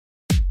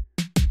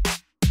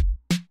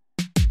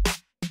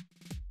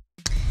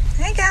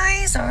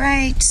guys. All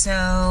right, so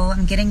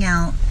I'm getting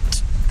out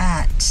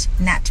at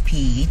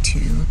NatP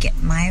to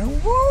get my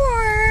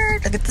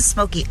award. Look at the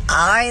smoky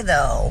eye,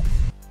 though.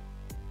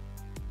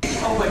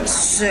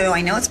 So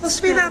I know it's supposed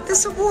to be about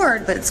this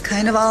award, but it's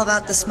kind of all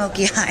about the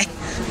smoky eye.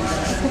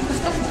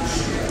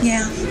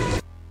 Yeah.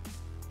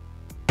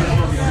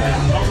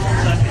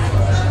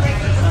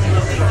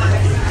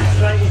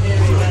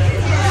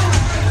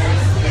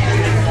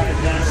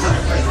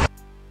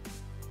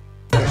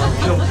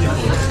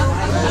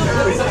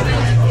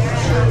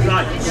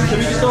 Right, can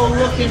we just all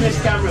look in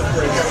this camera,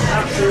 please?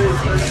 Absolutely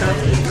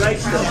fantastic. Great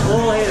stuff.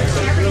 All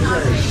here.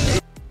 Lovely.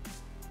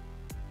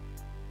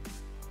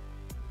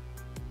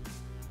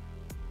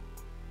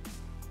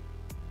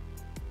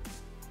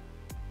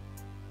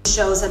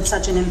 Shows had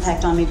such an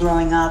impact on me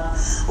growing up.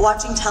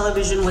 Watching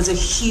television was a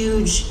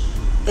huge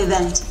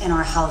event in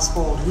our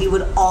household. We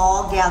would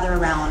all gather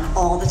around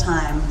all the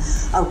time.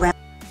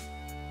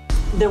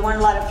 There weren't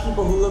a lot of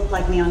people who looked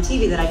like me on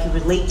TV that I could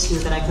relate to,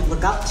 that I could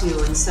look up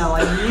to, and so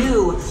I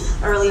knew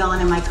early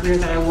on in my career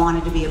that I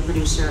wanted to be a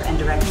producer and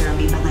director and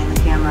be behind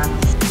the camera.